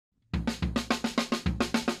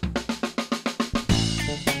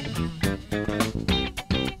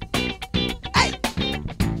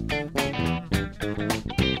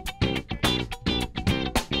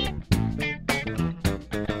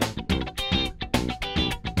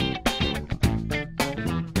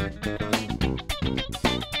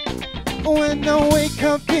When I wake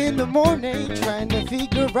up in the morning, trying to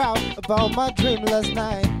figure out about my dream last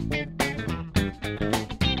night.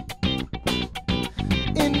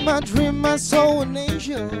 In my dream I saw an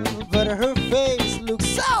angel, but her face looks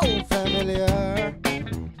so familiar.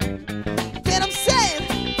 Then I'm saying,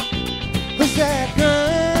 who's that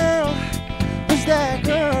girl? Who's that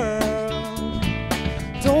girl?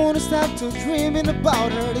 Don't wanna stop to dreaming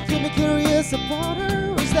about her, to keep me curious about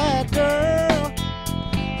her. Who's that girl?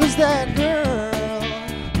 Who's that girl?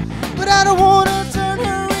 But I don't wanna turn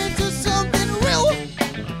her into something real.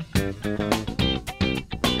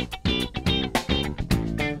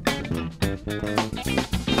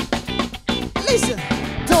 Listen,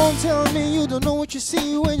 don't tell me you don't know what you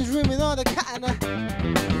see when you're dreaming all the kind of.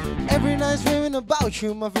 Every night's dreaming about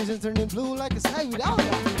you, my vision turning blue like a sky without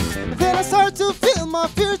you. Then I start to feel my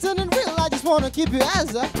fears turning real. I just wanna keep you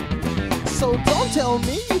as a. So don't tell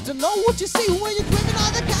me you don't know what you see when you're dreaming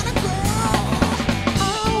all the kind of girl.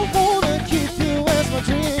 I wanna keep you as my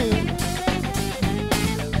dream.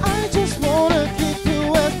 I just wanna keep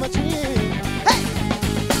you as my dream. Hey!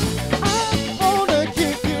 I wanna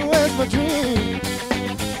keep you as my dream.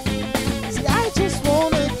 See, I just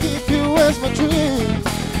wanna keep you as my dream.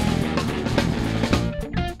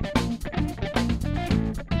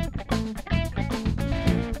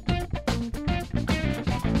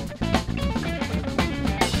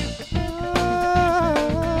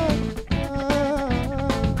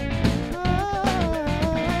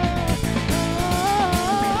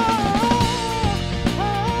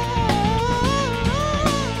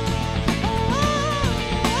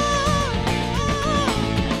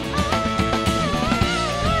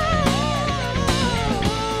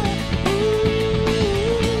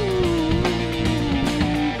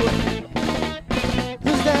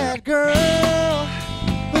 Girl,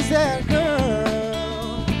 who's that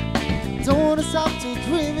girl? Don't wanna stop to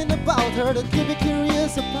dreaming about her, to keep me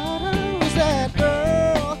curious about her. Who's that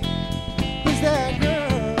girl? Who's that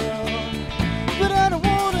girl? But I don't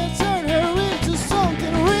wanna turn her into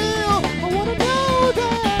something real. I wanna know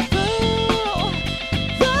that girl,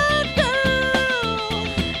 that girl.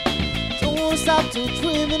 Don't wanna stop to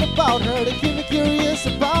dreaming about her, to keep me curious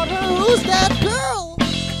about her. Who's that girl?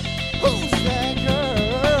 Who's that girl?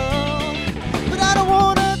 I don't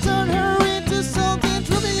wanna turn her into something,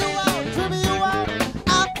 tripping you out,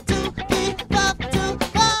 out to keep up to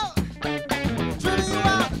go. Tripping you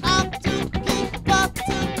out to keep up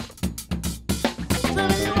to.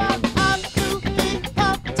 Tripping you out to keep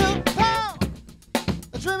up to go.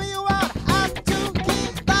 Tripping